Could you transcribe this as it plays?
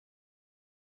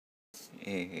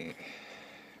Eh,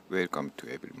 Welcome to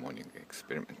every morning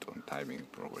experiment on timing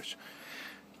progression.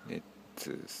 Let's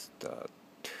start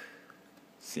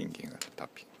singing and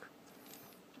tapping.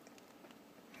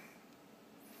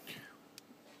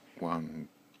 1,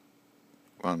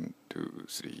 1, 2,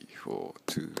 3, 4,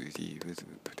 2, 3, ブズ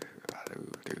ブルバル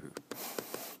ブル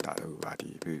バルバ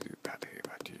リブルバル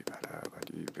バリバラバ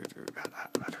リブルバラ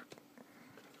バル。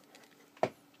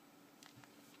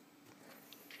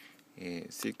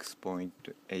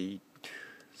6.8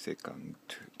 second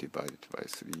divided by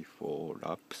 3, 4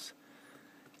 laps.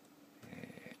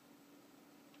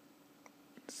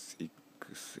 6,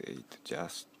 8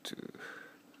 just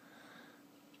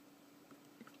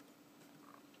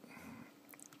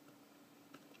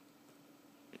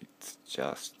it's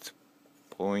just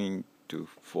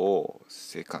 0.4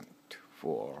 second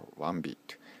for one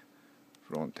beat,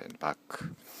 front and back.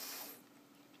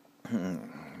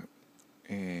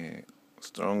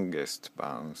 Strongest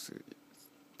bounce is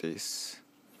this.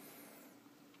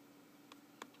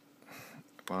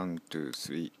 1, 2,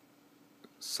 3,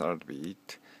 third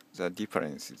beat. The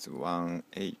difference is 1,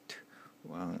 8.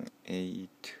 1,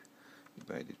 8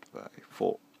 divided by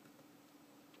 4.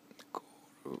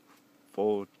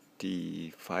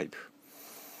 45.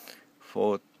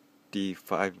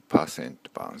 45%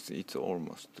 bounce. It's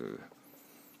almost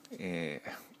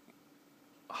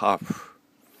half.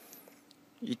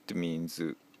 It means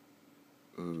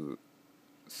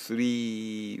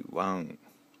 3-1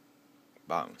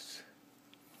 bounce.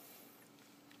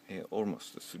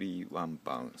 Almost 3-1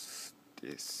 bounce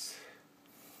this.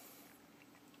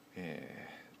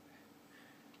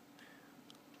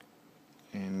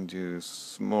 And the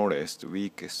smallest,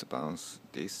 weakest bounce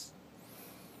this.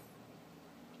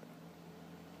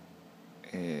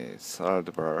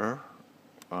 Third bar,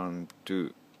 1,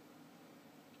 2.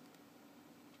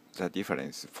 The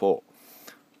difference 4.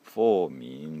 4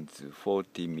 means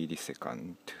 40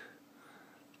 millisecond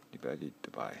divided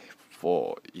by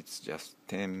 4. It's just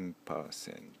 10%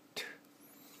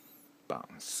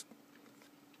 bounce.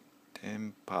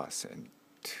 10%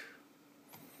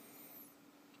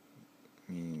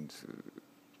 means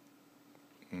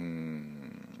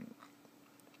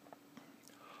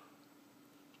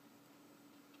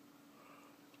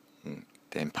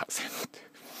 10%.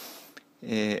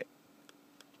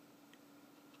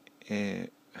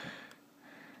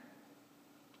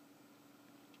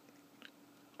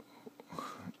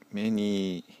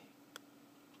 Many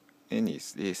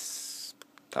is this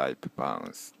type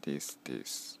bounce, this,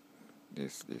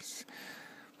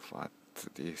 but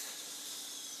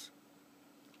this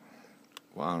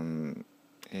one,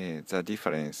 the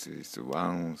difference is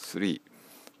 1, 3.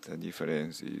 The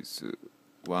difference is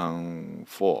 1,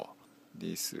 4.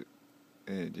 This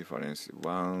difference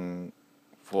 1,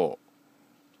 4.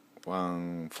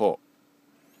 1, 4.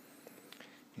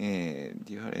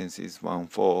 Difference is 1,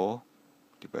 4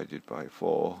 divided by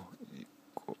 4.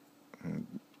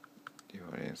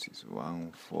 Difference is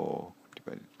 1, 4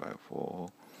 divided by 4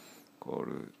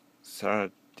 equal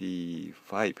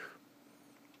 35.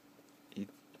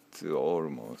 It's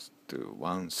almost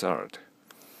 1/3.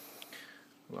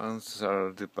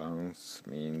 1/3 bounce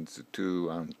means 2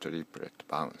 and triplet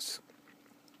bounce.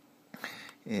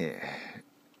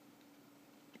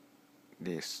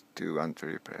 This 2 and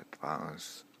triplet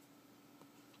bounce.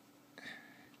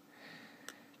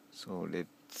 So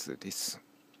let's listen.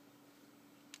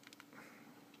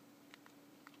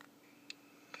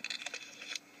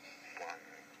 1,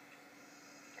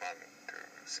 2,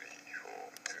 3,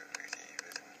 4.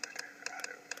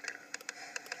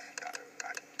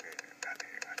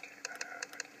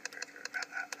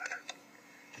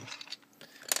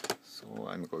 So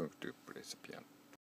I'm going to play the piano.